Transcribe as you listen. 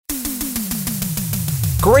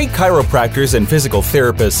Great chiropractors and physical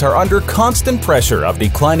therapists are under constant pressure of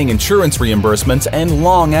declining insurance reimbursements and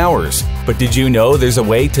long hours. But did you know there's a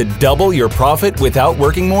way to double your profit without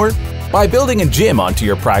working more? By building a gym onto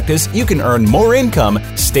your practice, you can earn more income,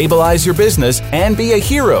 stabilize your business, and be a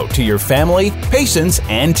hero to your family, patients,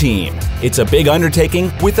 and team. It's a big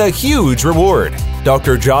undertaking with a huge reward.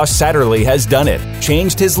 Dr. Josh Satterley has done it,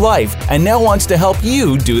 changed his life, and now wants to help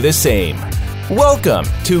you do the same. Welcome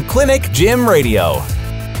to Clinic Gym Radio.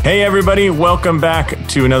 Hey everybody, welcome back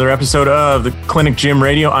to another episode of the Clinic Gym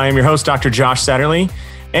Radio. I am your host, Dr. Josh Satterley,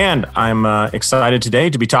 and I'm excited today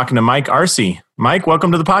to be talking to Mike Arce. Mike,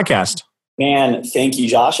 welcome to the podcast. Man, thank you,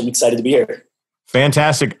 Josh. I'm excited to be here.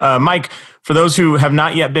 Fantastic. Mike, for those who have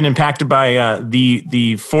not yet been impacted by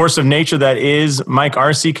the force of nature that is Mike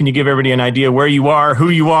Arce, can you give everybody an idea where you are, who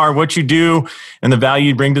you are, what you do, and the value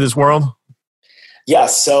you bring to this world?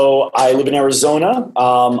 Yes, so I live in Arizona.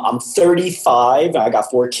 I'm 35. I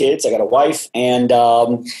got 4 kids. I got a wife, and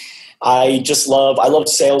I love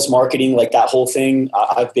sales, marketing, like that whole thing.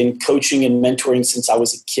 I've been coaching and mentoring since I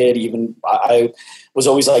was a kid. Even I was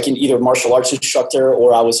always like an either martial arts instructor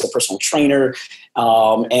or I was a personal trainer.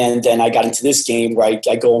 And then I got into this game where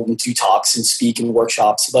I go and do talks and speak in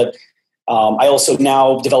workshops. But I also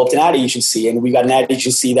now developed an ad agency, and we got an ad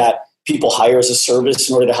agency that people hire as a service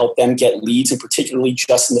in order to help them get leads, and particularly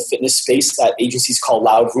just in the fitness space. That agency is called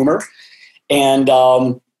Loud Rumor. And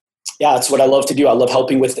it's what I love to do. I love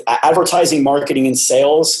helping with advertising, marketing, and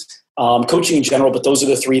sales, coaching in general. But those are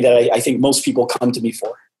the 3 that I think most people come to me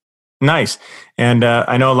for. Nice. And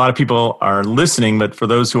I know a lot of people are listening, but for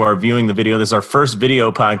those who are viewing the video, this is our first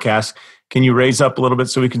video podcast. Can you raise up a little bit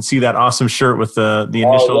so we can see that awesome shirt with the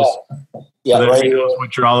initials? Yeah, so right.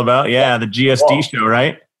 What you're all about. Yeah, the GSD show,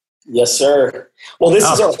 right? Yes, sir. Well, this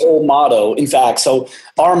is our whole motto, in fact. So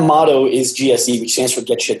our motto is GSD, which stands for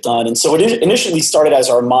Get Shit Done. And so it initially started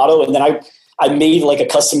as our motto, and then I made like a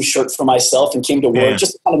custom shirt for myself and came to work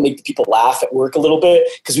just to kind of make the people laugh at work a little bit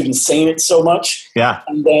because we've been saying it so much. Yeah.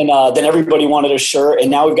 And then everybody wanted a shirt,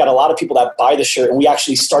 and now we've got a lot of people that buy the shirt. And we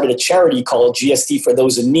actually started a charity called GSD for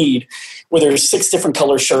Those in Need, where there's 6 different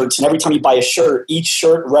color shirts, and every time you buy a shirt, each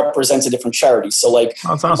shirt represents a different charity. So like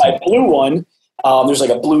that's awesome. My blue one, there's like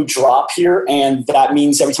a blue drop here, and that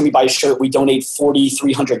means every time you buy a shirt, we donate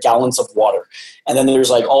 4,300 gallons of water. And then there's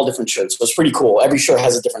like all different shirts. So it's pretty cool. Every shirt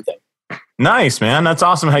has a different thing. Nice, man. That's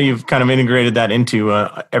awesome how you've kind of integrated that into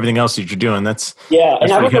everything else that you're doing. And I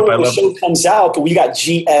don't know when the show comes out, but we got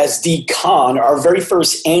GSD Con, our very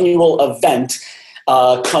first annual event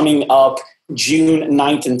coming up June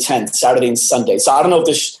 9th and 10th, Saturday and Sunday. So I don't know if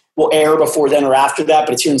this will air before then or after that,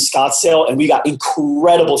 but it's here in Scottsdale, and we got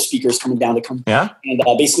incredible speakers coming down to come and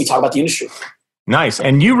basically talk about the industry. Nice.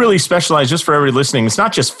 And you really specialize, just for everybody listening, it's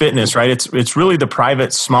not just fitness, right? It's really the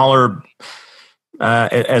private, smaller,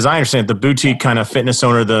 as I understand it, the boutique kind of fitness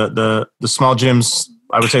owner, the small gyms,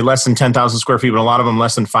 I would say less than 10,000 square feet, but a lot of them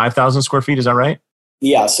less than 5,000 square feet. Is that right?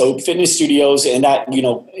 Yeah. So fitness studios, and that,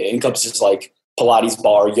 encompasses like Pilates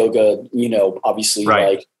bar, yoga, obviously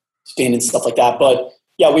like spin and stuff like that. But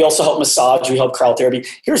yeah, we also help massage. We help cryotherapy.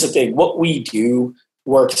 Here's the thing. What we do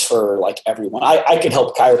works for like everyone. I could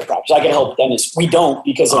help chiropractors. I could help dentists. We don't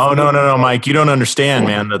because of no, Mike. You don't understand,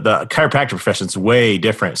 man. The chiropractic profession is way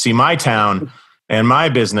different. See, my town and my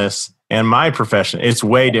business and my profession, it's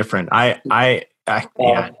way different.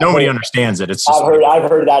 Nobody understands it. It's just I've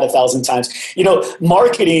heard that 1,000 times.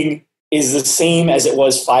 Marketing is the same as it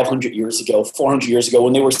was 500 years ago, 400 years ago,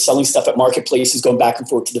 when they were selling stuff at marketplaces, going back and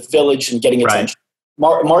forth to the village and getting attention.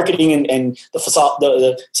 Marketing and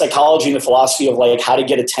the psychology and the philosophy of like how to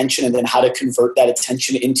get attention and then how to convert that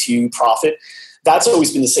attention into profit. That's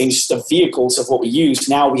always been the same, just the vehicles of what we use.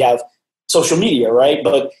 Now we have social media, right?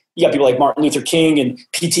 But you got people like Martin Luther King and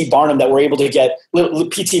P.T. Barnum that were able to get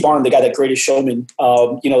P.T. Barnum, the guy that Greatest Showman,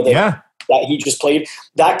 that he just played.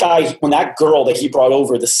 That guy, when that girl that he brought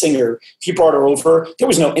over, the singer, he brought her over, there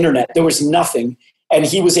was no internet, there was nothing. And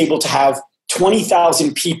he was able to have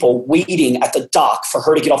 20,000 people waiting at the dock for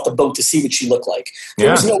her to get off the boat to see what she looked like.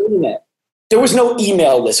 There was no internet. There was no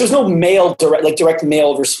email list. There was no mail, direct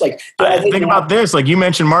mail. Think about this. Like you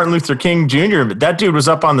mentioned Martin Luther King Jr., but that dude was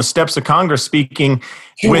up on the steps of Congress speaking.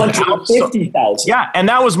 250,000. Yeah, and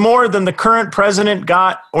that was more than the current president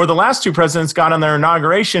got, or the last 2 presidents got on their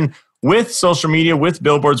inauguration, with social media, with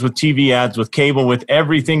billboards, with TV ads, with cable, with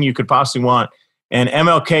everything you could possibly want. And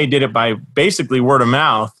MLK did it by basically word of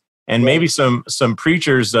mouth. And maybe some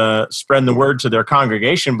preachers spreading the word to their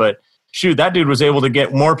congregation. But shoot, that dude was able to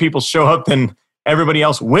get more people show up than everybody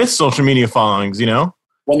else with social media followings,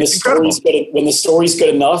 When the story's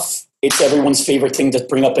good enough, it's everyone's favorite thing to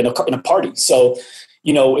bring up in a party. So,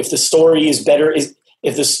 if the story is better,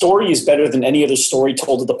 If the story is better than any other story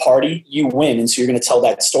told at the party, you win. And so you're going to tell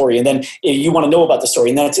that story. And then you want to know about the story,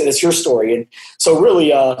 and that's your story. And so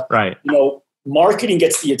really, right. Marketing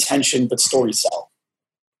gets the attention, but stories sell.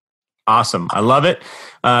 Awesome. I love it.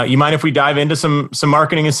 You mind if we dive into some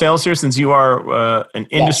marketing and sales here, since you are an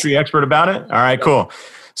industry expert about it? All right, cool.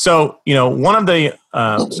 So, one of the,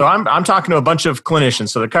 so I'm talking to a bunch of clinicians.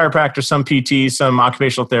 So the chiropractors, some PTs, some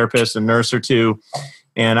occupational therapists, a nurse or two,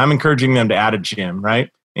 and I'm encouraging them to add a gym,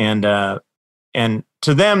 right? And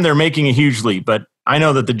to them, they're making a huge leap, but I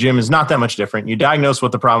know that the gym is not that much different. You diagnose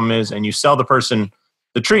what the problem is and you sell the person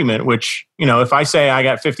the treatment, which, if I say I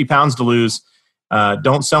got 50 pounds to lose,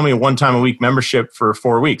 don't sell me a one-time-a-week membership for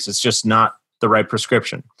 4 weeks. It's just not the right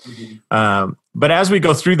prescription. Mm-hmm. But as we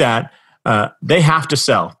go through that, they have to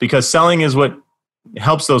sell, because selling is what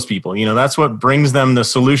helps those people. That's what brings them the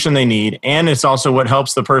solution they need. And it's also what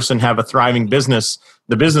helps the person have a thriving business,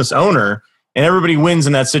 the business owner, and everybody wins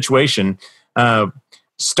in that situation.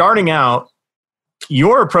 Starting out,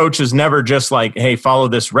 your approach is never just like, hey, follow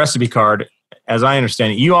this recipe card. As I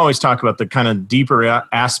understand it, you always talk about the kind of deeper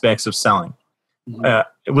aspects of selling.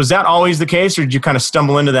 Was that always the case, or did you kind of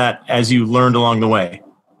stumble into that as you learned along the way?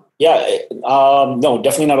 Yeah, no,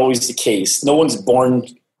 definitely not always the case. No one's born,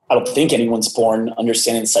 I don't think anyone's born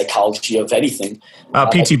understanding the psychology of anything.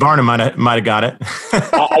 P.T. Barnum might have got it.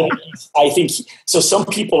 I think so. Some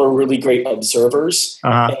people are really great observers,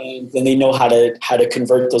 and then they know how to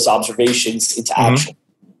convert those observations into action.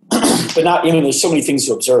 But not, there's so many things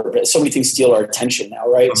to observe. So many things steal our attention now,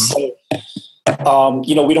 right? So, I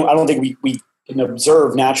don't think we can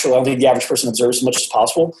observe naturally. I don't think the average person observes as much as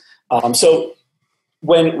possible. So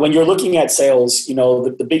when you're looking at sales,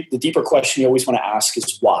 the deeper question you always want to ask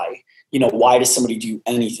is why. Why does somebody do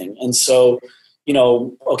anything? And so,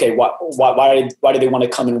 okay, why do they want to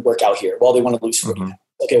come and work out here? Well, they want to lose 40 pounds.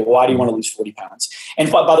 Okay, well, why do you want to lose 40 pounds?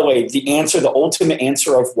 And by the way, the ultimate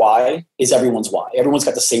answer of why is everyone's why. Everyone's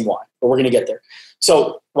got the same why, but we're going to get there.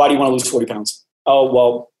 So why do you want to lose 40 pounds? Oh,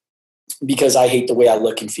 well, because I hate the way I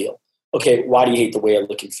look and feel. Okay, why do you hate the way I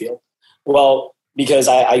look and feel? Well, because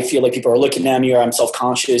I feel like people are looking at me, or I'm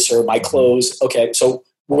self-conscious, or my clothes. Okay, so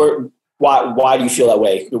why do you feel that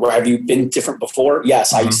way? Have you been different before?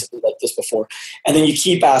 Yes, I used to be like this before. And then you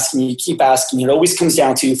keep asking. It always comes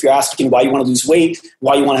down to, if you're asking why you want to lose weight,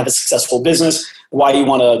 why you want to have a successful business, why you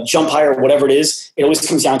want to jump higher, whatever it is, it always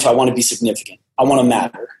comes down to, I want to be significant. I want to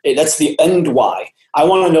matter. That's the end why. I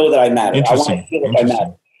want to know that I matter. I want to feel like I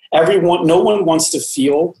matter. No one wants to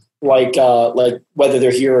feel like whether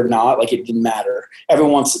they're here or not, like it didn't matter.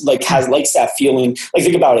 Everyone likes that feeling. Like,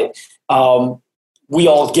 think about it. We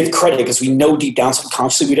all give credit because we know deep down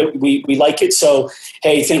subconsciously we like it. So,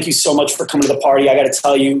 hey, thank you so much for coming to the party. I got to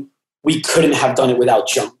tell you, we couldn't have done it without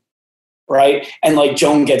Joan, right? And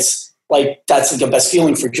Joan gets that's the best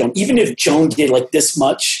feeling for Joan. Even if Joan did this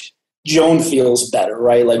much, Joan feels better,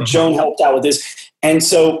 right? Joan helped out with this. And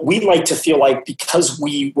so we like to feel like, because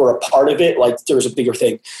we were a part of it, there was a bigger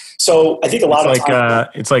thing. So I think a lot of times,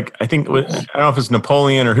 it's like, I think, I don't know if it's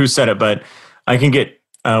Napoleon or who said it, but I can get,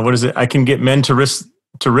 I can get men to risk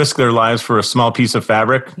their lives for a small piece of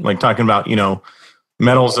fabric, talking about,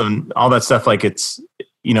 metals and all that stuff. It's,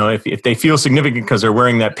 if they feel significant because they're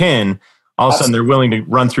wearing that pin, all of a sudden they're willing to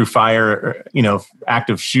run through fire,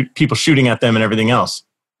 people shooting at them and everything else.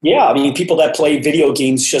 Yeah, I mean, people that play video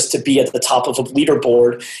games just to be at the top of a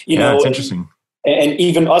leaderboard, it's interesting. And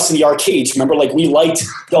even us in the arcades, remember, we liked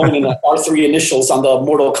going in the R3 initials on the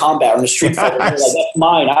Mortal Kombat or the Street Fighter. That's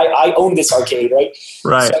mine. I own this arcade, right?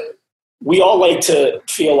 Right. So we all like to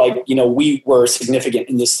feel like, we were significant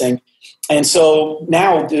in this thing. And so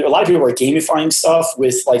now a lot of people are gamifying stuff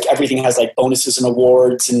with everything has bonuses and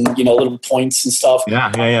awards and, little points and stuff.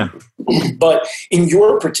 Yeah. But in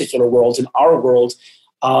your particular world, in our world,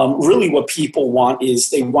 really what people want is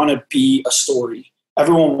they want to be a story.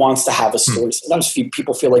 Everyone wants to have a story. Sometimes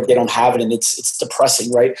people feel like they don't have it, and it's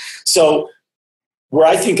depressing, right? So where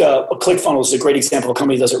I think ClickFunnels is a great example of a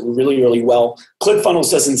company that does it really, really well. ClickFunnels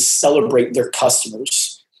doesn't celebrate their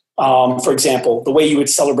customers. For example, the way you would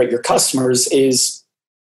celebrate your customers is,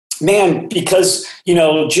 man, because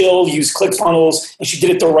Jill used ClickFunnels and she did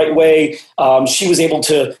it the right way, she was able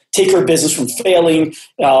to take her business from failing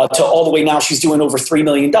to all the way now she's doing over $3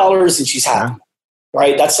 million and she's happy.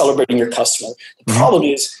 Right? That's celebrating your customer. The problem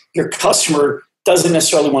is your customer doesn't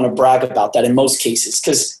necessarily want to brag about that in most cases,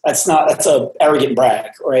 because that's a arrogant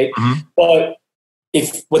brag, right? But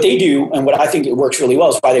if what they do, and what I think it works really well,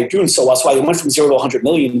 is why they're doing so well, that's why they went from 0 to 100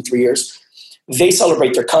 million in 3 years. They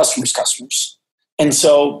celebrate their customers. And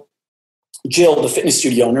so Jill, the fitness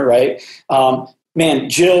studio owner, right? man,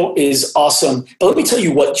 Jill is awesome. But let me tell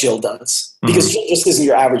you what Jill does, because Jill just isn't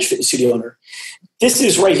your average fitness studio owner. This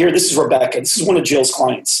is right here. This is Rebecca. This is one of Jill's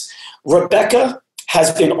clients. Rebecca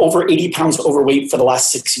has been over 80 pounds overweight for the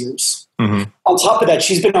last 6 years. On top of that,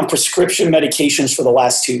 she's been on prescription medications for the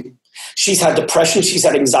last 2. She's had depression. She's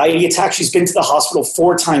had anxiety attacks. She's been to the hospital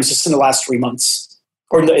 4 times just in the last 3 months,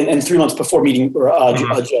 or in 3 months before meeting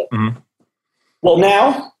Jill. Well,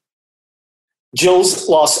 now Jill's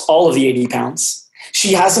lost all of the 80 pounds.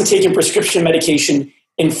 She hasn't taken prescription medication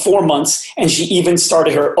in 4 months, and she even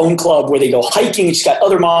started her own club where they go hiking, and she's got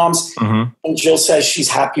other moms, and Jill says she's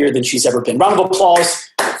happier than she's ever been. Round of applause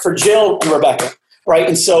for Jill and Rebecca, right?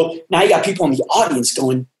 And so now you got people in the audience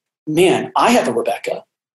going, man, I have a Rebecca.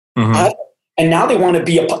 And now they want to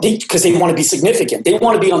be because they want to be significant. They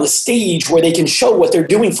want to be on the stage where they can show what they're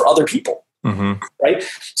doing for other people, right?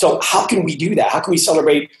 So how can we do that? How can we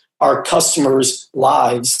celebrate our customers'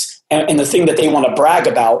 lives and the thing that they want to brag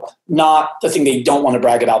about, not the thing they don't want to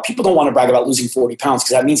brag about? People don't want to brag about losing 40 pounds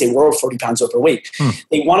because that means they were 40 pounds overweight.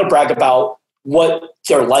 They want to brag about what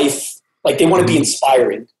their life, like they want to be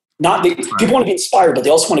inspiring. People want to be inspired, but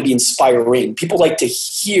they also want to be inspiring. People like to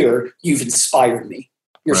hear, you've inspired me.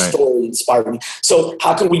 Your story inspired me. So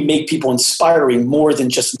how can we make people inspiring more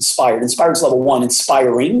than just inspired? Inspired is level 1.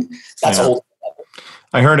 Inspiring, that's a whole level.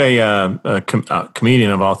 I heard a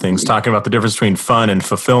comedian of all things talking about the difference between fun and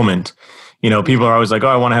fulfillment. You know, people are always like, oh,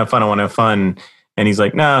 I want to have fun. And he's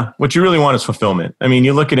like, nah, what you really want is fulfillment. I mean,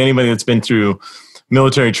 you look at anybody that's been through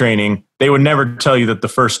military training, they would never tell you that the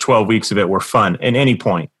first 12 weeks of it were fun at any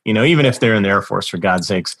point, you know, even if they're in the Air Force, for God's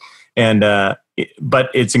sakes. And, but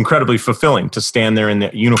it's incredibly fulfilling to stand there in the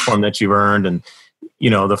uniform that you've earned and, you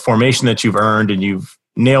know, the formation that you've earned, and you've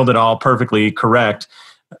nailed it all perfectly correct.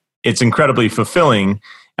 It's incredibly fulfilling.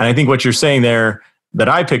 And I think what you're saying there that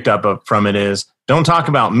I picked up from it is, don't talk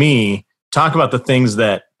about me, talk about the things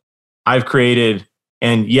that I've created.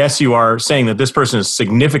 And yes, you are saying that this person is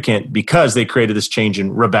significant because they created this change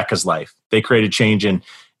in Rebecca's life. They created change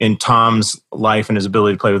in Tom's life and his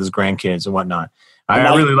ability to play with his grandkids and whatnot.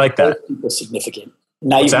 I really like that. People significant.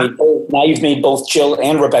 Now you've made both Jill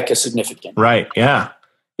and Rebecca significant. Right. Yeah.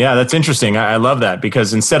 Yeah. That's interesting. I love that,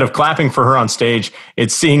 because instead of clapping for her on stage,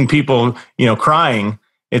 it's seeing people, you know, crying.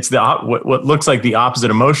 It's what looks like the opposite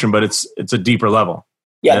emotion, but it's a deeper level.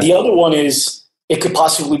 Yeah. The other one is, it could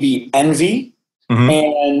possibly be envy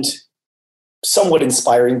and somewhat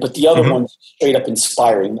inspiring, but the other one's straight up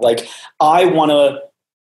inspiring. Like, I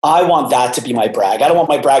want that to be my brag. I don't want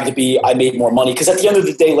my brag to be, I made more money. Because at the end of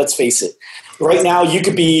the day, let's face it, right now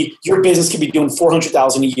your business could be doing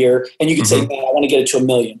 $400,000 a year, and you could say, man, I want to get it to $1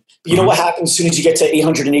 million. But you know what happens as soon as you get to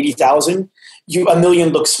 $880,000? $1 million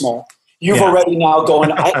looks small. You've already now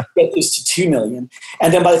going, I can get this to $2 million.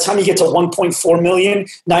 And then by the time you get to $1.4 million,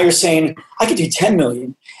 now you're saying, I could do $10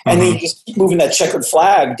 million. And then you just keep moving that checkered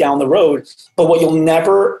flag down the road. But what you'll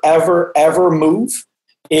never, ever, ever move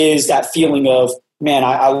is that feeling of, man,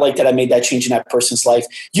 I like that I made that change in that person's life.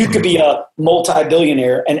 You could be a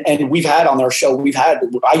multi-billionaire, and we've had on our show,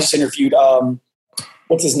 I just interviewed,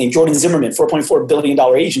 what's his name? Jordan Zimmerman, $4.4 billion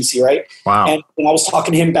agency, right? Wow. And when I was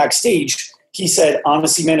talking to him backstage, he said,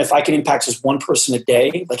 honestly, man, if I can impact just one person a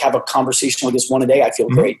day, like have a conversation with this one a day, I feel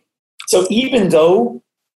great. So even though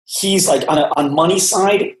he's like on money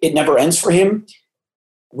side, it never ends for him.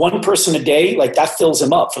 One person a day, like that fills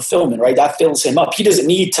him up, fulfillment, right? That fills him up. He doesn't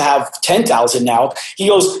need to have 10,000 now. He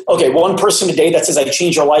goes, okay, one person a day that says I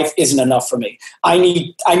changed your life isn't enough for me. I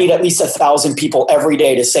need at least 1,000 people every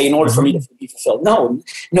day to say in order for me to be fulfilled.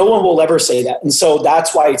 No one will ever say that. And so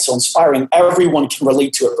that's why it's so inspiring. Everyone can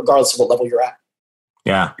relate to it regardless of what level you're at.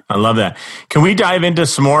 Yeah, I love that. Can we dive into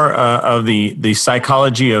some more of the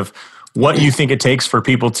psychology of what you think it takes for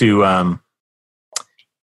people to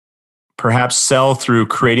perhaps sell through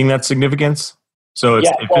creating that significance? So if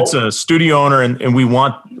it's a studio owner and we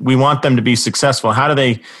want them to be successful, how do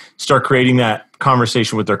they start creating that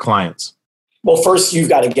conversation with their clients? Well, first you've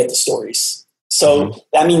got to get the stories. So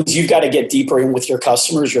that means you've got to get deeper in with your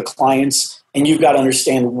customers, your clients, and you've got to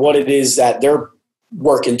understand what it is that they're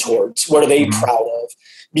working towards. What are they proud of?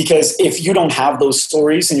 Because if you don't have those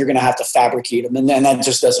stories, then you're going to have to fabricate them, and then that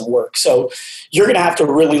just doesn't work. So you're going to have to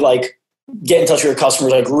really get in touch with your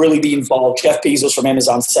customers, really be involved. Jeff Bezos from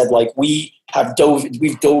Amazon said, we've dove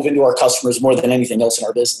into our customers more than anything else in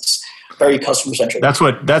our business. Very customer centric.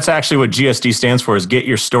 That's actually what GSD stands for, is get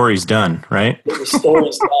your stories done, right? Get your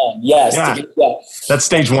stories done. Yes. That's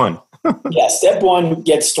stage one. Yeah. Step one,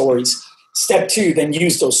 get stories. Step two, then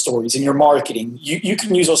use those stories in your marketing. You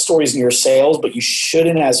can use those stories in your sales, but you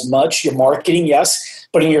shouldn't as much. Your marketing, yes,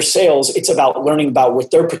 but in your sales, it's about learning about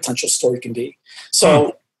what their potential story can be.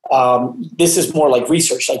 So This is more like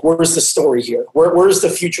research. Like, where's the story here? Where's the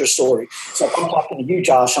future story? So if I'm talking to you,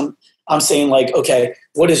 Josh, I'm saying like, okay,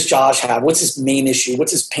 what does Josh have? What's his main issue?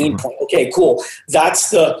 What's his pain point? Okay, cool. That's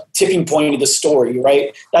the tipping point of the story,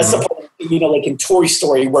 right? That's the point, like in Toy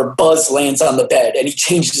Story where Buzz lands on the bed and he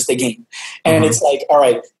changes the game. And it's like, all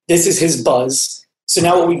right, this is his Buzz. So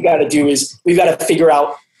now what we've got to do is we've got to figure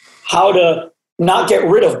out how to not get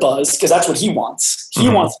rid of Buzz, because that's what he wants. He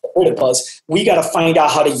wants to get rid of Buzz. We got to find out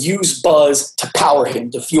how to use Buzz to power him,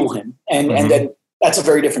 to fuel him. And then that's a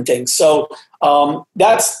very different thing. So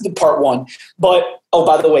that's the part one. But, oh,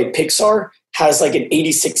 by the way, Pixar has like an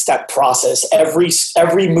 86-step process.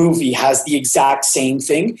 Every movie has the exact same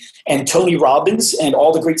thing. And Tony Robbins and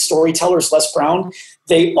all the great storytellers, Les Brown,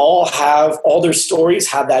 they all have, all their stories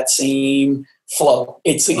have that same flow.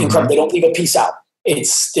 It's incredible. They don't leave a piece out.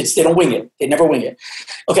 It's they don't wing it. They never wing it.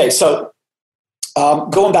 Okay, so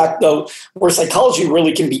going back though, where psychology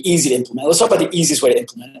really can be easy to implement. Let's talk about the easiest way to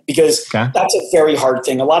implement it, because that's a very hard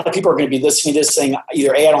thing. A lot of people are going to be listening to this saying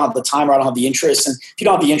either A, I don't have the time, or I don't have the interest. And if you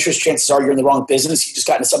don't have the interest, chances are you're in the wrong business. You just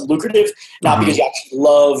got into something lucrative, not because you actually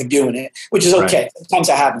love doing it, which is okay. Right. Sometimes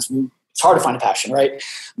that happens. It's hard to find a passion, right?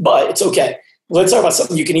 But it's okay. Let's talk about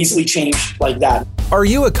something you can easily change like that. Are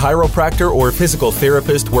you a chiropractor or physical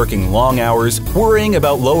therapist working long hours, worrying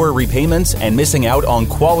about lower repayments and missing out on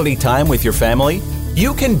quality time with your family?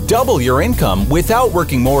 You can double your income without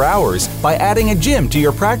working more hours by adding a gym to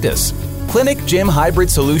your practice. Clinic Gym Hybrid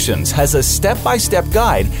Solutions has a step-by-step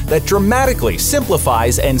guide that dramatically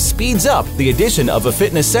simplifies and speeds up the addition of a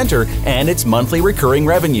fitness center and its monthly recurring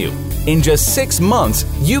revenue. In just 6 months,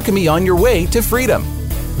 you can be on your way to freedom.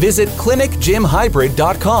 Visit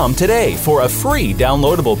clinicgymhybrid.com today for a free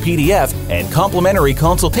downloadable PDF and complimentary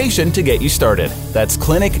consultation to get you started. That's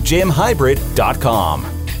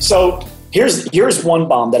clinicgymhybrid.com. So here's one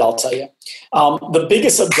bomb that I'll tell you. The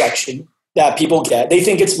biggest objection that people get, they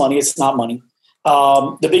think it's money. It's not money.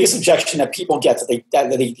 The biggest objection that people get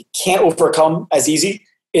that they can't overcome as easy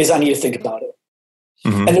is I need to think about it.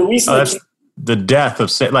 And the reason that's the death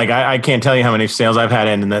of like I can't tell you how many sales I've had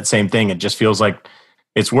in that same thing. It just feels like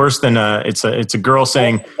it's worse than it's a girl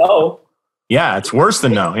saying no. Yeah, it's worse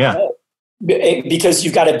than no. Yeah, because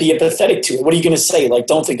you've got to be empathetic to it. What are you going to say? Like,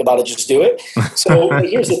 don't think about it, just do it. So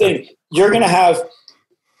here's the thing: you're going to have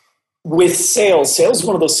with sales. Sales is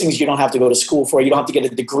one of those things you don't have to go to school for. You don't have to get a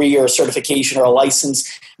degree or a certification or a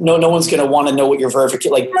license. No one's going to want to know what your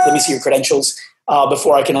verification. Like, let me see your credentials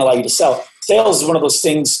before I can allow you to sell. Sales is one of those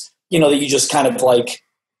things that you just kind of like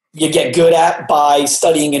you get good at by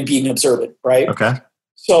studying and being observant, right? Okay.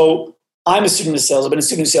 So I'm a student of sales. I've been a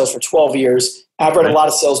student of sales for 12 years. I've read a lot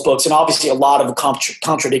of sales books, and obviously a lot of them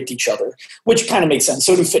contradict each other, which kind of makes sense.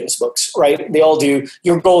 So do fitness books, right? They all do.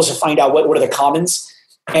 Your goal is to find out what are the commons.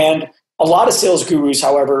 And a lot of sales gurus,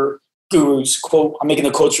 however, quote, I'm making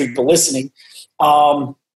the quotes for people listening,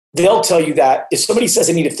 they'll tell you that if somebody says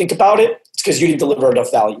they need to think about it, it's because you didn't deliver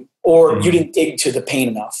enough value or you didn't dig to the pain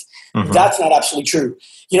enough. That's not absolutely true.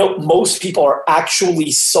 Most people are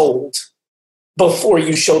actually sold before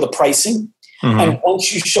you show the pricing. And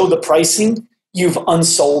once you show the pricing, you've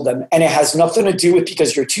unsold them. And it has nothing to do with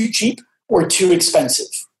because you're too cheap or too expensive.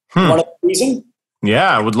 You want a reason?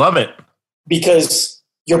 Yeah, I would love it. Because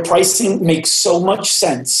your pricing makes so much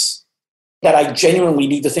sense that I genuinely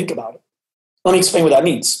need to think about it. Let me explain what that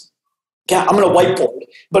means. Yeah, I'm going to whiteboard,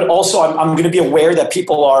 but also I'm going to be aware that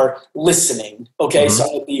people are listening. Okay, so I'm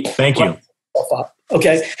going to be thank you.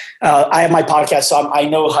 Okay, I have my podcast, so I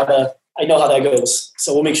know how that goes.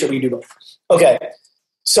 So we'll make sure we do both. Okay,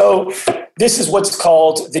 so this is what's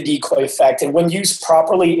called the decoy effect, and when used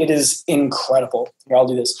properly, it is incredible. Here, I'll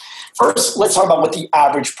do this. First, let's talk about what the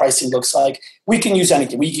average pricing looks like. We can use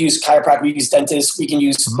anything. We can use chiropractic, we can use dentists, we can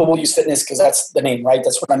use, but we'll use fitness because that's the name, right?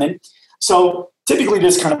 That's what I'm in. So typically,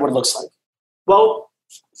 this is kind of what it looks like. Well,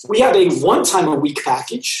 we have a 1 time a week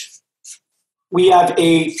package. We have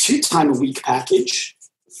a 2 time a week package.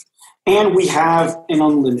 And we have an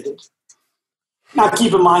unlimited. Now,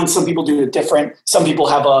 keep in mind, some people do it different. Some people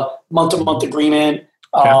have a month-to-month agreement,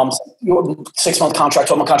 6-month contract,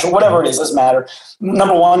 12-month contract, whatever it is, doesn't matter.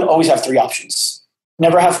 Number 1, always have 3 options.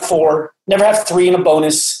 Never have 4. Never have 3 in a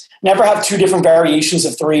bonus. Never have 2 different variations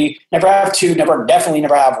of 3. Never have 2. Definitely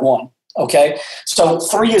never have 1. Okay? So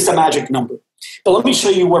 3 is the magic number. But let me show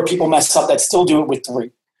you where people mess up that still do it with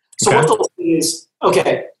 3. So what they'll say is,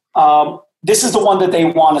 this is the one that they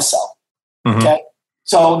want to sell. Okay?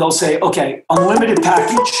 So they'll say, okay, unlimited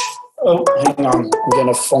package. Oh, hang on. I'm getting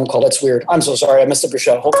a phone call. That's weird. I'm so sorry. I messed up your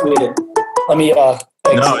show. Hopefully it didn't. Let me, No,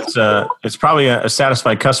 it's probably a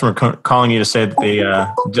satisfied customer calling you to say that they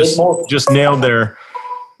just nailed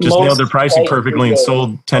Just nailed their pricing perfectly and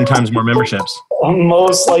sold 10 times more memberships.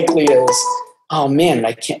 Most likely is. Oh man,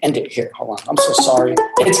 I can't end it here. Hold on. I'm so sorry.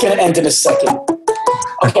 It's going to end in a second.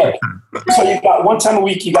 Okay. So you've got 1 time a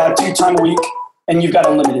week, you got 2 time a week, and you've got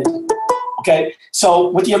unlimited. Okay. So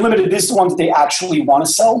with the unlimited, this is the one that they actually want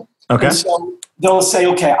to sell. Okay. And so they'll say,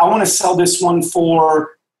 okay, I want to sell this one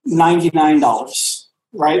for $99,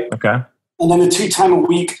 right? Okay. And then the 2 time a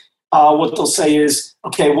week, what they'll say is,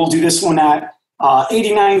 okay, we'll do this one at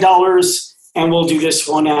 $89, and we'll do this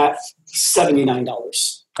one at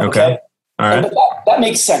 $79. Okay. All right. And that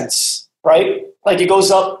makes sense, right? Like it goes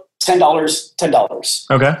up $10, $10.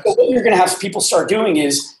 Okay. So what you're going to have people start doing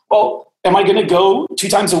is, well, am I going to go 2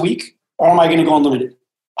 times a week, or am I going to go unlimited?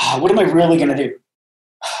 What am I really going to do?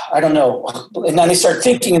 I don't know. And then they start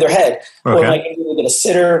thinking in their head, well, am I going to be able to get a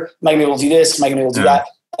sitter? Am I going to be able to do this? Am I going to be able to do that?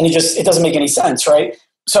 And it doesn't make any sense, right?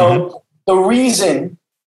 So the reason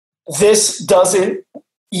this doesn't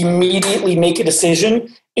immediately make a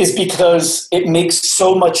decision is because it makes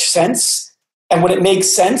so much sense. And when it makes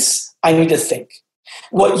sense, I need to think.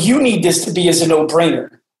 What you need this to be is a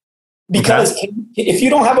no-brainer. Because if you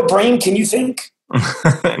don't have a brain, can you think?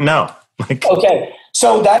 No. Okay.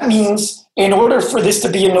 So that means in order for this to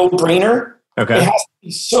be a no-brainer, it has to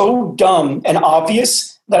be so dumb and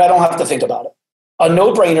obvious that I don't have to think about it. A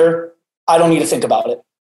no-brainer, I don't need to think about it.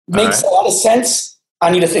 Makes a lot of sense, I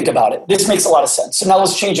need to think about it. This makes a lot of sense. So now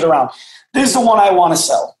let's change it around. This is the one I want to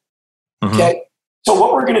sell. Okay. So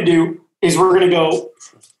what we're going to do is we're going to go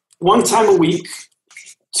 1 time a week,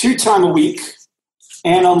 2 time a week,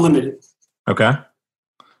 and unlimited. Okay.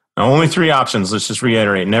 Now, only 3 options. Let's just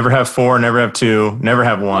reiterate. Never have 4, never have 2, never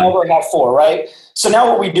have 1. Never have 4, right? So now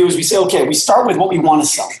what we do is we say, okay, we start with what we want to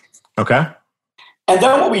sell. Okay. And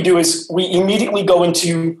then what we do is we immediately go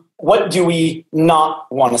into what do we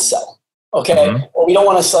not want to sell. Okay. Well, we don't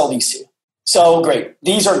want to sell these 2. So great.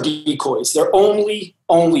 These are decoys. They're only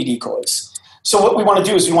decoys. So what we want to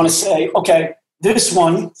do is we want to say, okay, this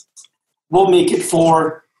one, we'll make it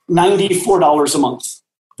for $94 a month.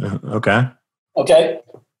 Okay. Okay.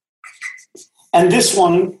 And this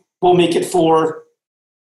one, we'll make it for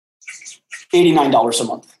 $89 a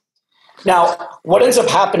month. Now, what ends up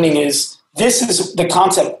happening is this is the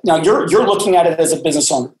concept. Now, you're looking at it as a business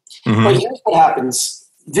owner. But here's what happens.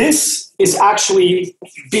 This is actually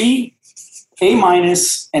B, A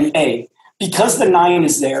minus, and A. Because the 9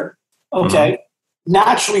 is there, okay,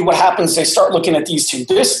 naturally what happens, they start looking at these 2.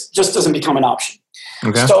 This just doesn't become an option.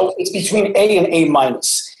 Okay. So it's between A and A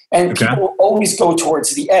minus. And people will always go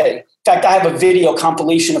towards the A. In fact, I have a video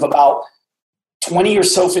compilation of about 20 or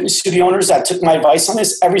so fitness studio owners that took my advice on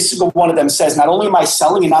this. Every single one of them says, not only am I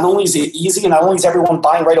selling, and not only is it easy, and not only is everyone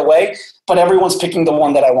buying right away, but everyone's picking the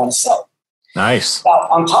one that I want to sell. Nice. Now,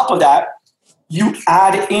 on top of that, you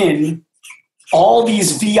add in all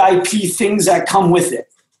these VIP things that come with it.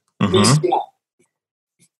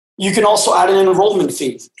 You can also add an enrollment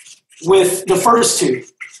fee with the first 2,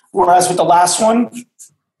 whereas with the last one,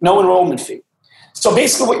 no enrollment fee. So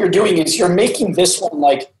basically what you're doing is you're making this one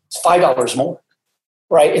like $5 more,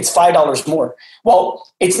 right? It's $5 more. Well,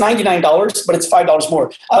 it's $99, but it's $5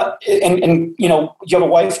 more. And you know, you have a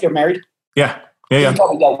wife, you're married? Yeah. You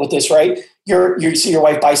probably dealt with this, right? You see your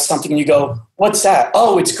wife buy something and you go, what's that?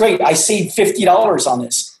 Oh, it's great. I saved $50 on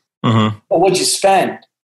this. But what'd you spend?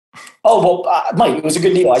 Oh, well, Mike, it was a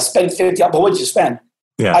good deal. I spent $50, but what'd you spend?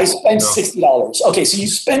 Yeah. I spent $60. Okay, so you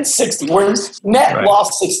spent $60. We're net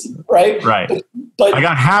lost $60, right? Right. But I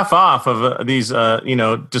got half off of these,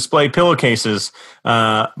 display pillowcases.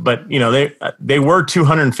 But they were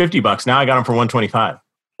 $250. Now I got them for $125.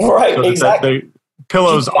 Right. So exactly. The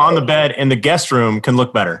pillows on the bed in the guest room can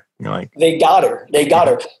look better. You're like, they got her.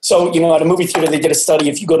 So, at a movie theater, they did a study.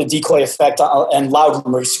 If you go to Decoy Effect and Loud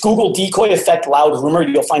Rumors, Google Decoy Effect Loud Rumor,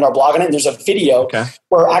 you'll find our blog on it. And there's a video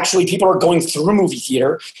where actually people are going through a movie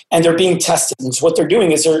theater and they're being tested. And so what they're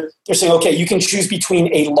doing is they're saying, okay, you can choose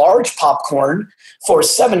between a large popcorn for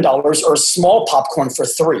 $7 or a small popcorn for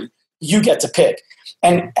 $3. You get to pick.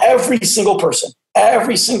 And every single person,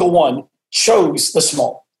 every single one chose the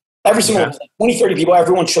small. Every single one, 20, 30 people,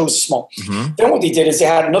 everyone chose the small. Then what they did is they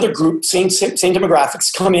had another group, same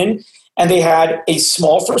demographics, come in, and they had a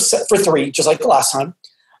small for $3, just like the last time,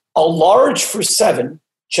 a large for $7,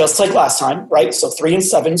 just like last time, right? So 3 and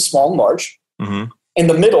 7, small and large. In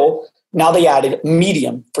the middle, now they added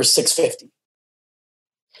medium for $6.50.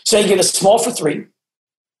 So you get a small for $3,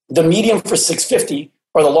 the medium for $6.50,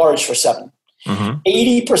 or the large for $7.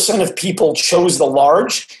 80% of people chose the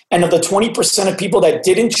large, and of the 20% of people that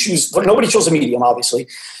didn't choose, but nobody chose a medium, obviously.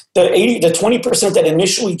 The 20% that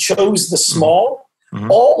initially chose the small,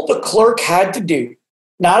 all the clerk had to do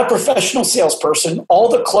not a professional salesperson. All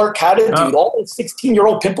the clerk had to do, all the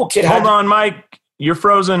 16-year-old pimple kid had. Hold on, Mike. You're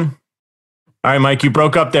frozen. All right, Mike, you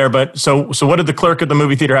broke up there. But so what did the clerk at the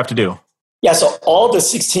movie theater have to do? Yeah, so all the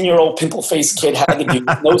 16-year-old pimple-faced kid had to do,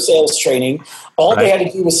 no sales training. All they had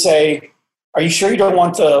to do was say, are you sure you don't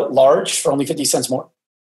want the large for only 50 cents more?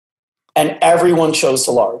 And everyone chose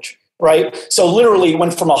the large, right? So literally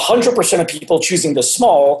went from 100% of people choosing the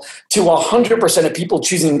small to 100% of people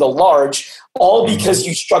choosing the large, all because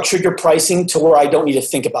you structured your pricing to where I don't need to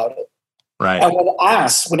think about it. Right. And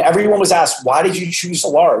when everyone was asked, why did you choose the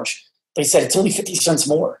large? They said, it's only 50 cents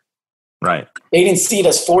more. Right. They didn't see it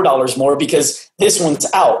as $4 more because this one's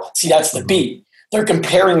out. See, that's the B. They're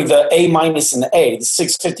comparing the A minus and the A. The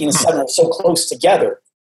 650 and the 7 are so close together.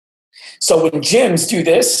 So when gyms do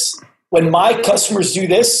this, when my customers do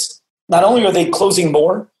this, not only are they closing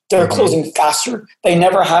more, they're closing faster. They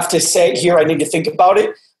never have to say, here, I need to think about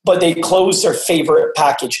it, but they close their favorite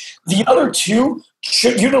package. The other two,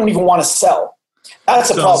 you don't even want to sell.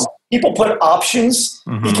 That's a problem. People put options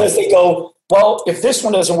because they go, well, if this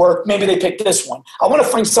one doesn't work, maybe they pick this one. I want to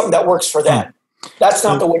find something that works for them. That's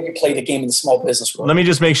not the way you play the game in the small business world. Let me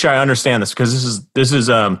just make sure I understand this, because this is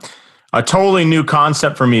a totally new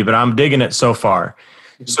concept for me, but I'm digging it so far.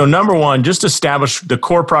 So number one, just establish the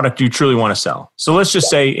core product you truly want to sell. So let's just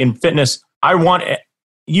say in fitness, I want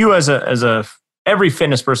you as every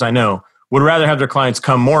fitness person I know would rather have their clients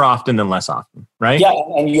come more often than less often, right? Yeah,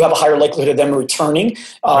 and you have a higher likelihood of them returning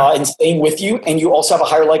and staying with you. And you also have a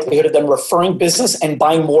higher likelihood of them referring business and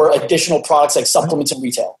buying more additional products like supplements and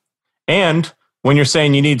retail. And when you're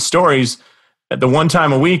saying you need stories, the one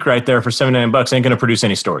time a week right there for $79 ain't going to produce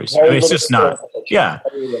any stories. I mean, it's just not. Yeah.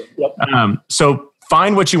 Yep. So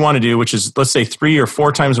find what you want to do, which is, let's say 3 or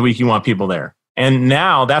 4 times a week you want people there. And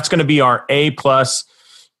now that's going to be our A+,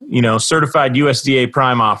 certified USDA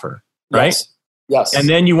Prime offer. Right? Yes. And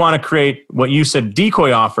then you want to create what you said,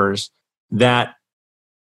 decoy offers that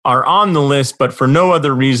are on the list, but for no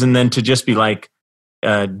other reason than to just be like,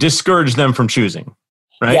 discourage them from choosing.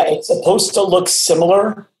 Right? Yeah, it's supposed to look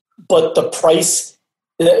similar, but the price,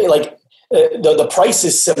 the price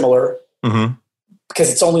is similar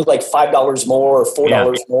because it's only like $5 more or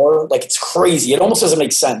 $4 more. Like, it's crazy. It almost doesn't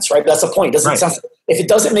make sense, right? But that's the point. It doesn't make sense. If it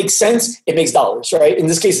doesn't make sense, it makes dollars, right? In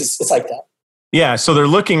this case, it's like that. Yeah, so they're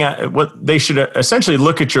looking at what they should essentially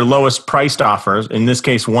look at your lowest priced offers. In this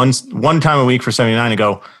case, one time a week for $79, and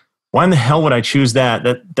go, why in the hell would I choose that?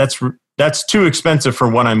 That's too expensive for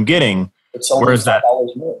what I'm getting. It's only $5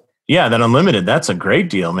 more. Yeah, that unlimited, that's a great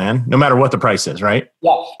deal, man. No matter what the price is, right?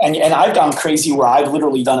 Yeah, and I've gone crazy where I've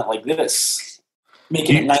literally done it like this,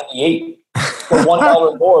 making it $98. For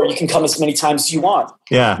 $1 more, you can come as many times as you want.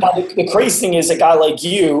 Yeah. Now, the crazy thing is, a guy like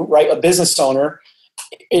you, right, a business owner,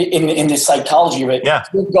 in this psychology of it,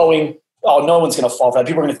 you're going, oh, no one's going to fall for that.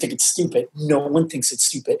 People are going to think it's stupid. No one thinks it's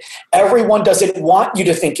stupid. Everyone doesn't want you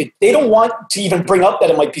to think it. They don't want to even bring up that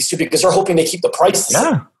it might be stupid because they're hoping they keep the price the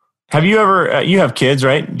same. Have you ever, you have kids,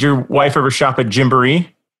 right? Did your wife ever shop at Gymboree?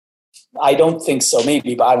 I don't think so.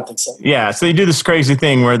 Maybe, but I don't think so. Yeah. So they do this crazy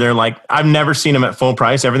thing where they're like, I've never seen them at full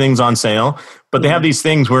price. Everything's on sale. But they have these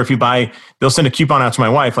things where if you buy, they'll send a coupon out to my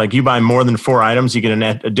wife. Like, you buy more than 4 items, you get an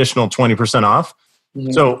additional 20% off.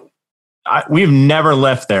 So we've never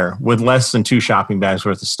left there with less than 2 shopping bags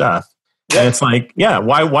worth of stuff. And it's like,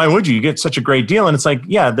 why would you? You get such a great deal. And it's like,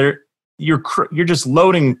 you're just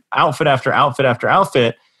loading outfit after outfit after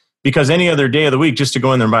outfit, because any other day of the week just to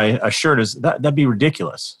go in there and buy a shirt that'd be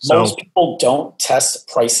ridiculous. So most people don't test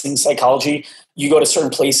pricing psychology. You go to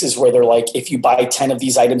certain places where they're like, if you buy 10 of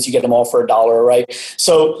these items, you get them all for $1, right?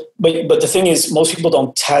 So, but the thing is, most people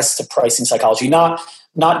don't test the pricing psychology, not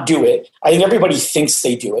do it. I think everybody thinks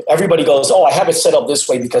they do it. Everybody goes, oh, I have it set up this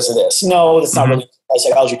way because of this. No, that's not really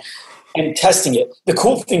psychology. And testing it. The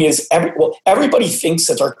cool thing is, everybody thinks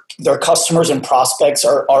that their customers and prospects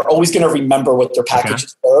are always going to remember what their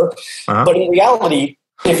packages were. But in reality,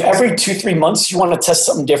 if every 2-3 months you want to test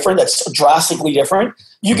something different that's drastically different,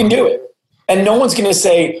 you can do it. And no one's going to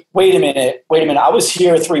say, wait a minute, I was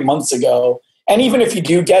here 3 months ago. And even if you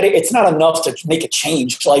do get it, it's not enough to make a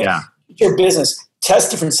change. Like, your business,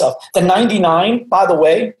 test different stuff. The 99, by the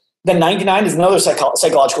way, the 99 is another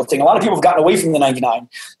psychological thing. A lot of people have gotten away from the 99.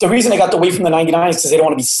 The reason they got away from the 99 is because they don't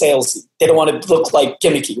want to be salesy. They don't want to look like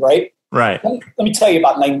gimmicky, right? Right. Let me tell you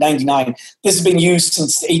about 99. This has been used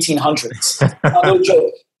since the 1800s. No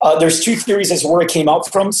joke. There's 2 theories as to where it came out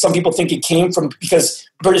from. Some people think it came from because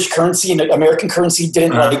British currency and American currency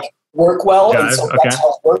didn't work well, and so that's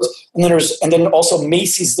how it works. And then also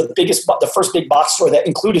Macy's, the first big box store that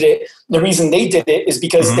included it. The reason they did it is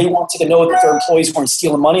because they wanted to know that their employees weren't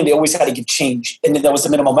stealing money, and they always had to give change, and then that was the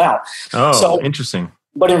minimum amount. Oh, so interesting.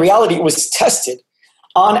 But in reality, it was tested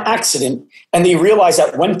on accident. And they realized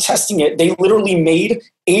that when testing it, they literally made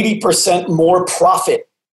 80% more profit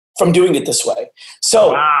from doing it this way. So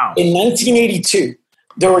in 1982,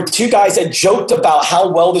 there were two guys that joked about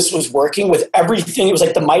how well this was working with everything. It was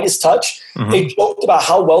like the Midas touch. They joked about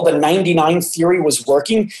how well the 99 theory was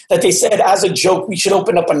working, that they said as a joke, we should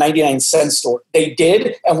open up a 99-cent store. They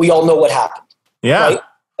did, and we all know what happened. Yeah. Right?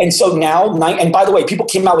 And so now, and by the way, people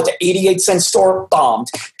came out with the 88-cent store, bombed.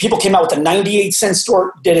 People came out with the 98-cent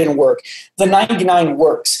store, didn't work. The 99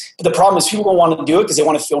 works. But the problem is people don't want to do it because they don't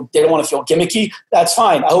want to feel gimmicky. That's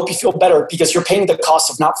fine. I hope you feel better because you're paying the cost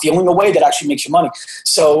of not feeling a way that actually makes you money.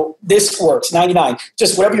 So this works, 99.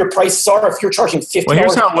 Just whatever your prices are, if you're charging $50. Well,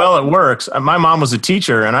 here's how well it works. My mom was a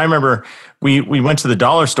teacher, and I remember we went to the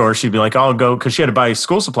dollar store. She'd be like, I'll go, because she had to buy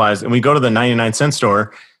school supplies, and we go to the 99-cent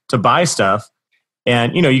store to buy stuff.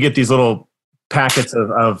 And, you get these little packets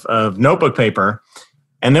of notebook paper.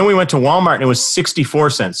 And then we went to Walmart and it was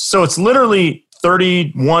 64 cents. So it's literally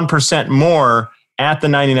 31% more at the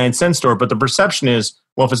 99-cent store. But the perception is,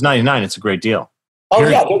 well, if it's 99, it's a great deal. Oh,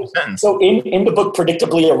 yeah. So in the book,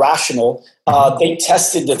 Predictably Irrational, they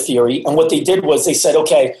tested the theory. And what they did was they said,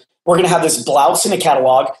 okay, we're going to have this blouse in a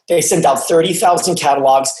catalog. They sent out 30,000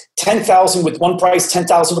 catalogs, 10,000 with one price,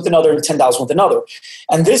 10,000 with another, and 10,000 with another.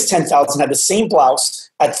 And this 10,000 had the same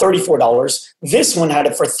blouse at $34. This one had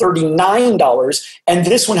it for $39. And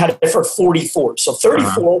this one had it for $44. So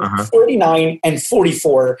 34, 39, and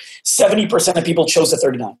 44. 70% of people chose the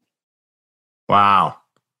 39. Wow.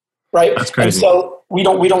 Right? That's crazy. And so we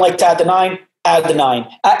don't like to add the 9. Add the 9.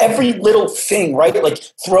 Every little thing, right? Like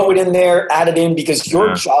throw it in there, add it in, because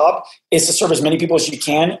your job is to serve as many people as you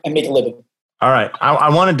can and make a living. All right.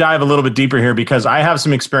 I want to dive a little bit deeper here because I have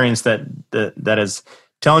some experience that is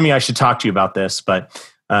telling me I should talk to you about this. But,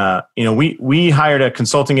 we hired a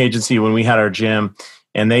consulting agency when we had our gym,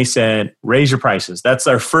 and they said, raise your prices. That's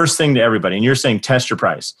our first thing to everybody. And you're saying test your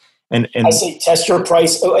price. And I say test your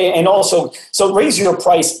price. And also, so raise your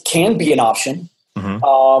price can be an option.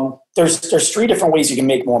 There's 3 different ways you can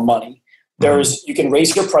make more money. You can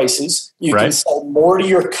raise your prices, you can sell more to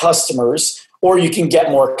your customers, or you can get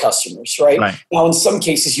more customers, right? Now, in some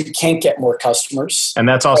cases, you can't get more customers. And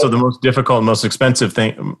that's also the most difficult, most expensive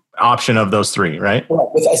option of those 3, right?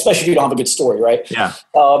 Especially if you don't have a good story, right? Yeah.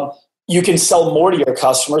 You can sell more to your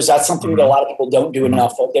customers. That's something that a lot of people don't do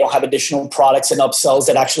enough of. They don't have additional products and upsells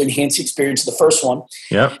that actually enhance the experience of the first one.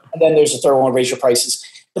 Yep. And then there's the third one, raise your prices.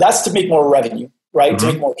 But that's to make more revenue, right? To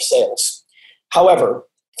make more sales. However,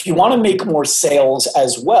 if you want to make more sales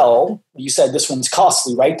as well, you said this one's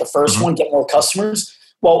costly, right? The first one, get more customers.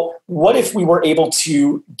 Well, what if we were able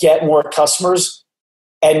to get more customers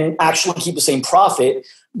and actually keep the same profit,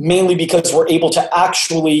 mainly because we're able to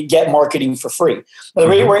actually get marketing for free? The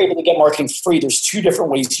way we're able to get marketing for free, there's 2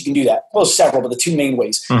 different ways you can do that. Well, several, but the 2 main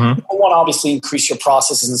ways. One, obviously, increase your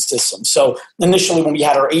processes and systems. So initially, when we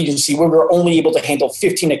had our agency, we were only able to handle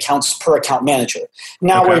 15 accounts per account manager.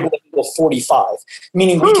 Now we're able to handle 45,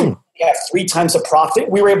 meaning we can have 3 times the profit.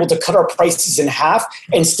 We were able to cut our prices in half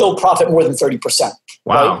and still profit more than 30%.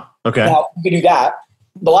 Wow. Right? Okay. Now, we can do that.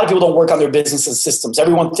 But a lot of people don't work on their business and systems.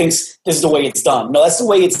 Everyone thinks this is the way it's done. No, that's the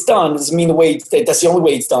way it's done. It doesn't mean that's the only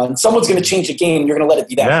way it's done. Someone's going to change the game. And you're going to let it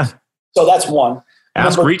be that. Yeah. So that's one.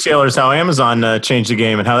 Ask retailers how Amazon changed the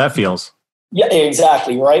game and how that feels. Yeah,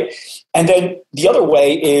 exactly. Right. And then the other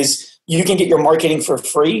way is you can get your marketing for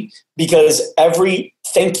free because every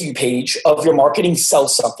thank you page of your marketing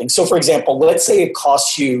sells something. So for example, let's say it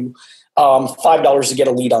costs you $5 to get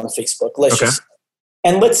a lead on Facebook.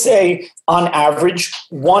 And let's say on average,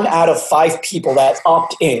 1 out of 5 people that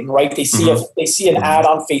opt in, right? They see an ad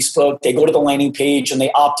on Facebook, they go to the landing page and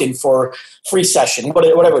they opt in for free session,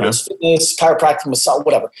 whatever it is, fitness, chiropractic, massage,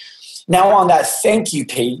 whatever. Now on that thank you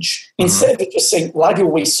page, instead of just saying, a lot of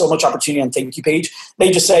people waste so much opportunity on thank you page, they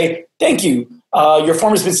just say, thank you, your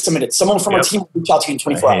form has been submitted. Someone from our team will reach out to you in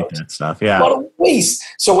 24 hours. That stuff, yeah. A lot of waste.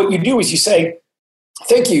 So what you do is you say,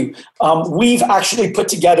 thank you. We've actually put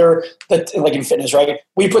together, like in fitness, right?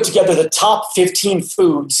 We put together the top 15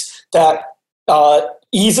 foods that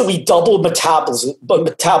easily double metabolism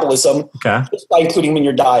just by including them in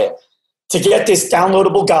your diet. To get this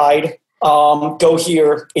downloadable guide, go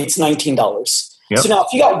here. It's $19. Yep. So now,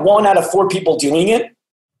 if you got 1 out of 4 people doing it,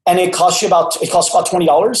 and it costs about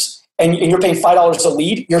 $20, and you're paying $5 a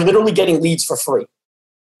lead, you're literally getting leads for free.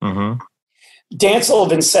 Dan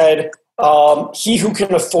Sullivan said, he who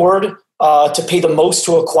can afford to pay the most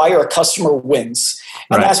to acquire a customer wins.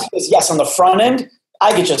 And that's because, yes, on the front end,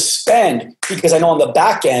 I could just spend because I know on the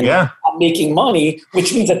back end I'm making money,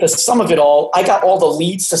 which means that the sum of it all, I got all the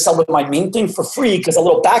leads to sell with my main thing for free because a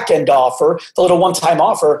little back end offer, the little one-time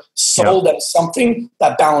offer sold at something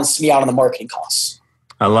that balanced me out on the marketing costs.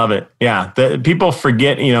 I love it. Yeah. People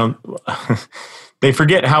forget, they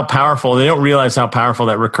forget how powerful, they don't realize how powerful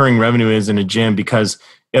that recurring revenue is in a gym because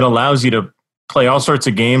it allows you to play all sorts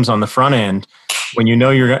of games on the front end when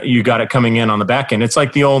you got it coming in on the back end. It's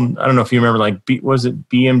like the old, I don't know if you remember, like, was it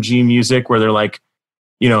BMG Music, where they're like,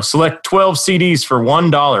 select 12 CDs for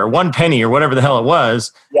 $1, 1 penny, or whatever the hell it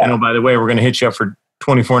was. Yeah. By the way, we're going to hit you up for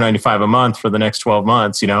 $24.95 a month for the next 12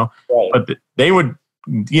 months, Right. But they would,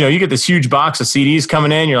 you get this huge box of CDs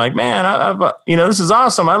coming in. You're like, man, this is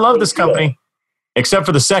awesome. I love this company. Except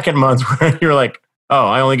for the second month where you're like, oh,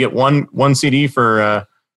 I only get one CD for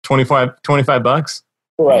 $25.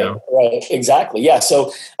 Right, exactly. Yeah,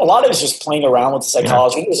 so a lot of it is just playing around with the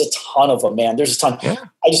psychology. Yeah. There's a ton of them, man. There's a ton. Yeah.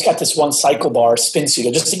 I just got this one cycle bar spin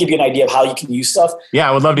studio just to give you an idea of how you can use stuff. Yeah,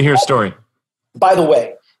 I would love to hear a story. By the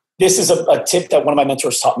way, this is a tip that one of my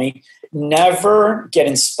mentors taught me. Never get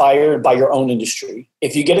inspired by your own industry.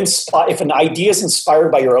 If you get inspired, if an idea is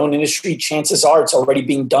inspired by your own industry, chances are it's already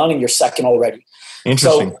being done and you're second already.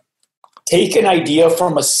 Interesting. So take an idea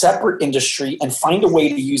from a separate industry and find a way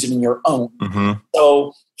to use it in your own. Mm-hmm.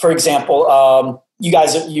 So, for example,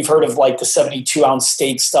 you've heard of like the 72-ounce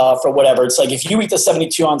steak stuff or whatever. It's like if you eat the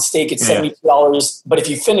 72-ounce steak, it's $72, but if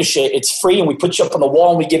you finish it, it's free, and we put you up on the wall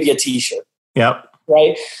and we give you a T-shirt. Yep.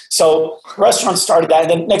 Right? So restaurants started that, and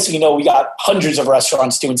then next thing you know, we got hundreds of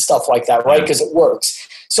restaurants doing stuff like that, right? Because it works.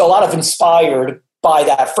 So a lot of inspired by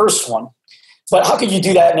that first one. But how could you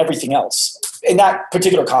do that in everything else? In that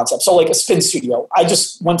particular concept. So like a spin studio. I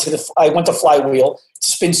went to Flywheel, it's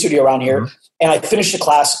a spin studio around here, and I finished the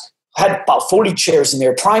class, had about 40 chairs in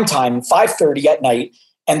there, prime time, 5:30 at night,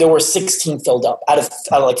 and there were 16 filled up. Out of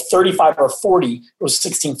like 35 or 40, there was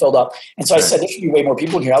 16 filled up. And so I said, there should be way more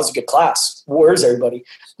people in here. That was a good class. Where's everybody?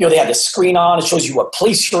 They had the screen on. It shows you what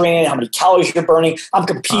place you're in, how many calories you're burning. I'm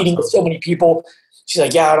competing with so many people. She's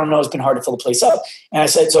like, yeah, I don't know. It's been hard to fill the place up. And I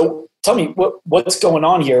said, so tell me what's going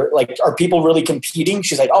on here? Like, are people really competing?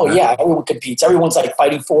 She's like, oh yeah, everyone competes. Everyone's like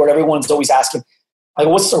fighting for it. Everyone's always asking. I go,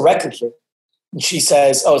 what's the record here? And she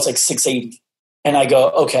says, oh, it's like 680. And I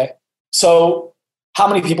go, okay. So how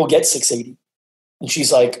many people get 680? And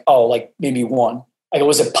she's like, oh, like maybe one. I go,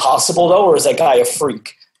 is it possible though? Or is that guy a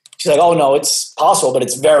freak? She's like, oh no, it's possible, but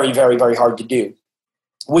it's very, very, very hard to do.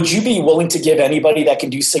 Would you be willing to give anybody that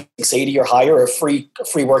can do 680 or higher a free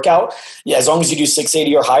workout? Yeah, as long as you do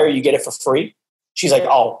 680 or higher, you get it for free. She's like,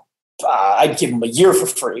 oh, I'd give them a year for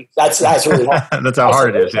free. That's really hard. That's how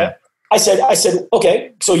hard it is. Yeah. I said,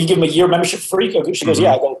 okay, so you give them a year membership free? She goes,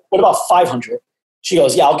 yeah. I go, what about 500? She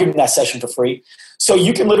goes, yeah, I'll give them that session for free. So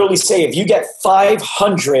you can literally say, if you get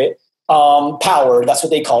 500 power, that's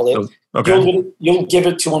what they call it. Okay. You'll give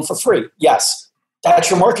it to them for free. Yes,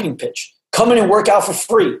 that's your marketing pitch. Come in and work out for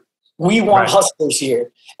free. We want hustlers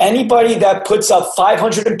here. Anybody that puts up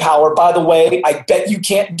 500 in power, by the way, I bet you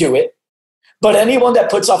can't do it. But anyone that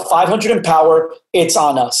puts up 500 in power, it's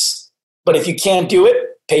on us. But if you can't do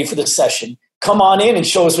it, pay for the session. Come on in and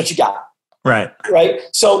show us what you got. Right.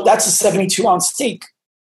 So that's a 72-ounce steak.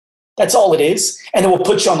 That's all it is. And then we'll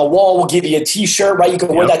put you on the wall. We'll give you a T-shirt, right? You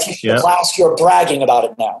can wear that T-shirt to class. You're bragging about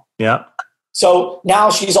it now. Yeah. So now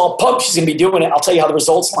she's all pumped. She's going to be doing it. I'll tell you how the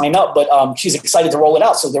results line up, but she's excited to roll it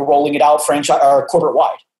out. So they're rolling it out franchise or corporate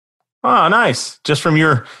wide. Oh, nice! Just from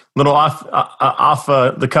your little off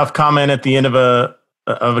the cuff comment at the end of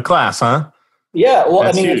a class, huh? Yeah. Well,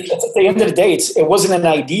 that's huge. At the end of the day, it wasn't an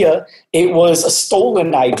idea. It was a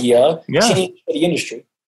stolen idea. Changed for the industry.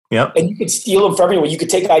 Yep. And you could steal them from everywhere. You could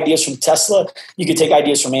take ideas from Tesla. You could take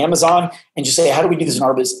ideas from Amazon, and just say, how do we do this in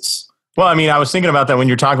our business? Well, I was thinking about that when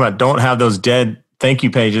you're talking about don't have those dead thank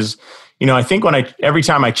you pages. I think every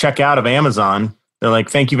time I check out of Amazon, they're like,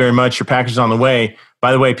 thank you very much. Your package is on the way.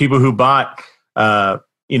 By the way, people who bought,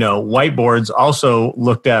 whiteboards also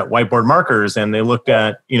looked at whiteboard markers, and they looked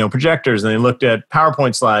at, projectors, and they looked at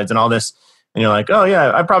PowerPoint slides and all this. And you're like, oh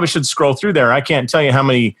yeah, I probably should scroll through there. I can't tell you how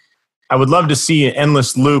many. I would love to see an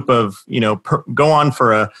endless loop of, go on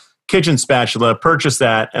for a kitchen spatula, purchase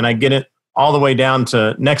that, and I get it all the way down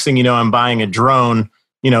to next thing you know, I'm buying a drone,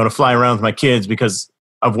 to fly around with my kids because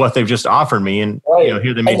of what they've just offered me. And,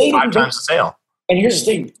 here they made 5 times the sale. And here's the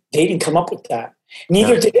thing, they didn't come up with that.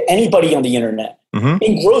 Neither did anybody on the internet. Mm-hmm.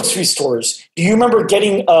 In grocery stores, do you remember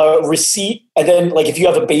getting a receipt? And then like, if you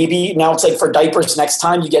have a baby, now it's like for diapers, next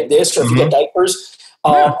time you get this, or if you get diapers.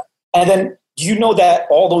 And then do you know that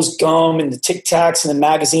all those gum and the Tic Tacs and the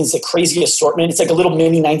magazines, the crazy assortment, it's like a little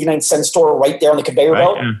mini 99-cent store right there on the conveyor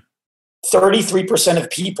belt. 33% of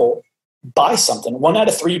people buy something. 1 out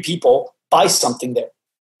of 3 people buy something there.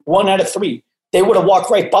 1 out of 3. They would have walked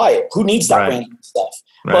right by it. Who needs that random stuff?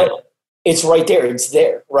 Right. But it's right there. It's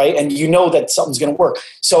there, right? And you know that something's going to work.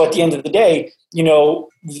 So at the end of the day,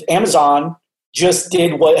 Amazon just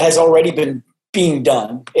did what has already been being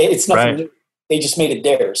done. It's nothing new. They just made it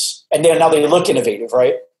theirs. And now they look innovative,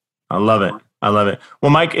 right? I love it.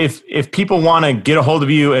 Well, Mike, if people want to get a hold of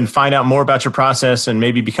you and find out more about your process and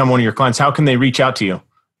maybe become one of your clients, how can they reach out to you?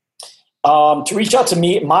 To reach out to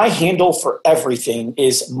me, my handle for everything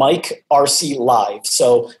is Mike RC Live.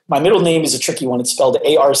 So my middle name is a tricky one. It's spelled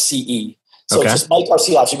ARCE. So it's just Mike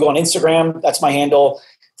RC Live. So you go on Instagram, that's my handle,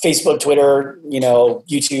 Facebook, Twitter,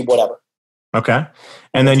 YouTube, whatever. Okay.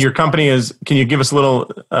 And then your company is, can you give us a little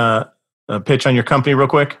pitch on your company real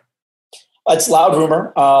quick? It's Loud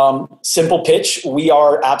Rumor. Simple pitch. We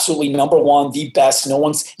are absolutely number one, the best. No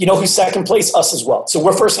one's, who's second place? Us as well. So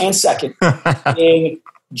we're first and second in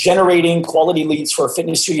generating quality leads for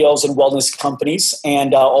fitness studios and wellness companies.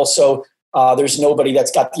 And also, there's nobody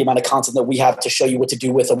that's got the amount of content that we have to show you what to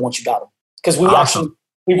do with them once you got them. Because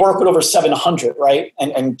we work with over 700, right?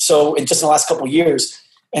 And so in just in the last couple of years.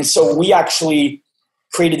 And so we actually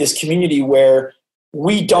created this community where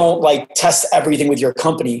we don't test everything with your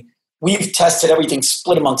company. We've tested everything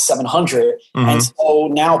split amongst 700. Mm-hmm. And so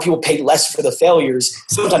now people pay less for the failures.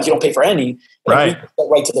 Sometimes you don't pay for any. Right. We get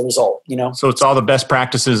right to the result, So it's all the best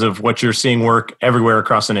practices of what you're seeing work everywhere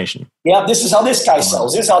across the nation. Yeah. This is how this guy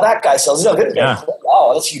sells. This is how that guy sells. This is how this guy sells.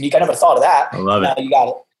 Oh, that's unique. I never thought of that. I love it. You got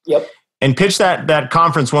it. Yep. And pitch that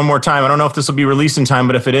conference one more time. I don't know if this will be released in time,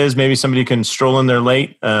 but if it is, maybe somebody can stroll in there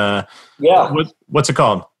late. What's it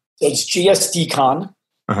called? So it's GSDCon.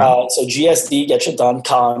 So GSD, Get Shit Done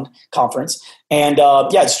conference. And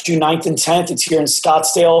it's June 9th and 10th. It's here in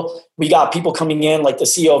Scottsdale. We got people coming in, like the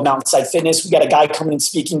CEO of Mountainside Fitness. We got a guy coming and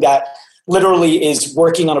speaking that literally is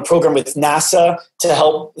working on a program with NASA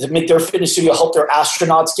to make their fitness studio, help their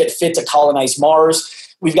astronauts get fit to colonize Mars.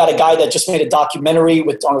 We've got a guy that just made a documentary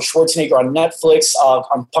with Arnold Schwarzenegger on Netflix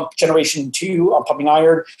on Pump Generation 2, on Pumping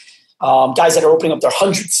Iron. Guys that are opening up their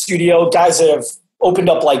 100th studio, guys that have opened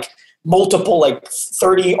up multiple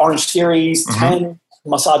 30 Orange Theories, 10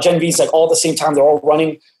 Massage Envies, all at the same time. They're all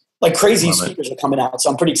running like crazy. Speakers are coming out.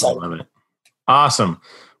 So I'm pretty excited. Love it. Awesome.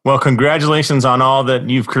 Well, congratulations on all that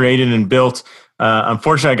you've created and built.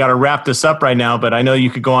 Unfortunately, I got to wrap this up right now, but I know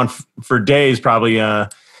you could go on for days probably.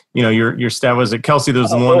 Your staff, was it Kelsey that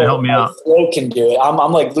was the one that helped me out? Flo can do it. I'm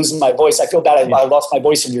losing my voice. I feel bad. I lost my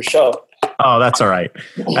voice in your show. Oh, that's all right.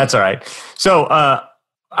 That's all right. So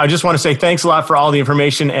I just want to say thanks a lot for all the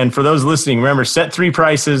information. And for those listening, remember, set 3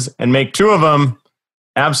 prices and make 2 of them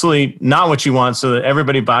absolutely not what you want so that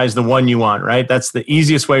everybody buys the one you want, right? That's the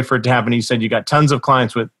easiest way for it to happen. You said you got tons of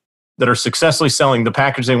clients that are successfully selling the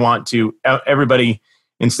package they want to everybody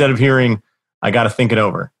instead of hearing, I got to think it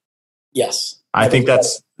over. Yes. I think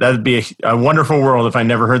that'd be a wonderful world if I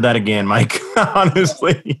never heard that again, Mike.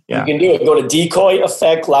 Honestly, yeah. You can do it. Go to Decoy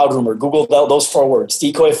Effect Loud Rumor. Google those 4 words.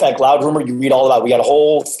 Decoy Effect Loud Rumor. You read all about it. We got a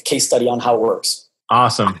whole case study on how it works.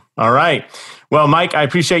 Awesome. All right. Well, Mike, I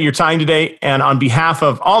appreciate your time today. And on behalf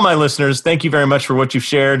of all my listeners, thank you very much for what you've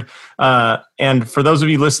shared. And for those of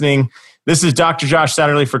you listening, this is Dr. Josh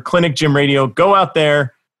Satterley for Clinic Gym Radio. Go out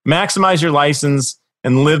there, maximize your license,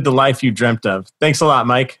 and live the life you dreamt of. Thanks a lot,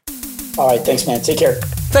 Mike. All right. Thanks, man. Take care.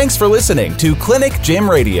 Thanks for listening to Clinic Gym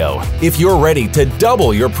Radio. If you're ready to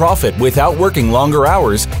double your profit without working longer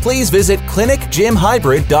hours, please visit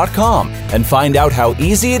clinicgymhybrid.com and find out how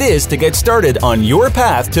easy it is to get started on your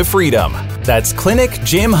path to freedom. That's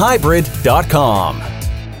clinicgymhybrid.com.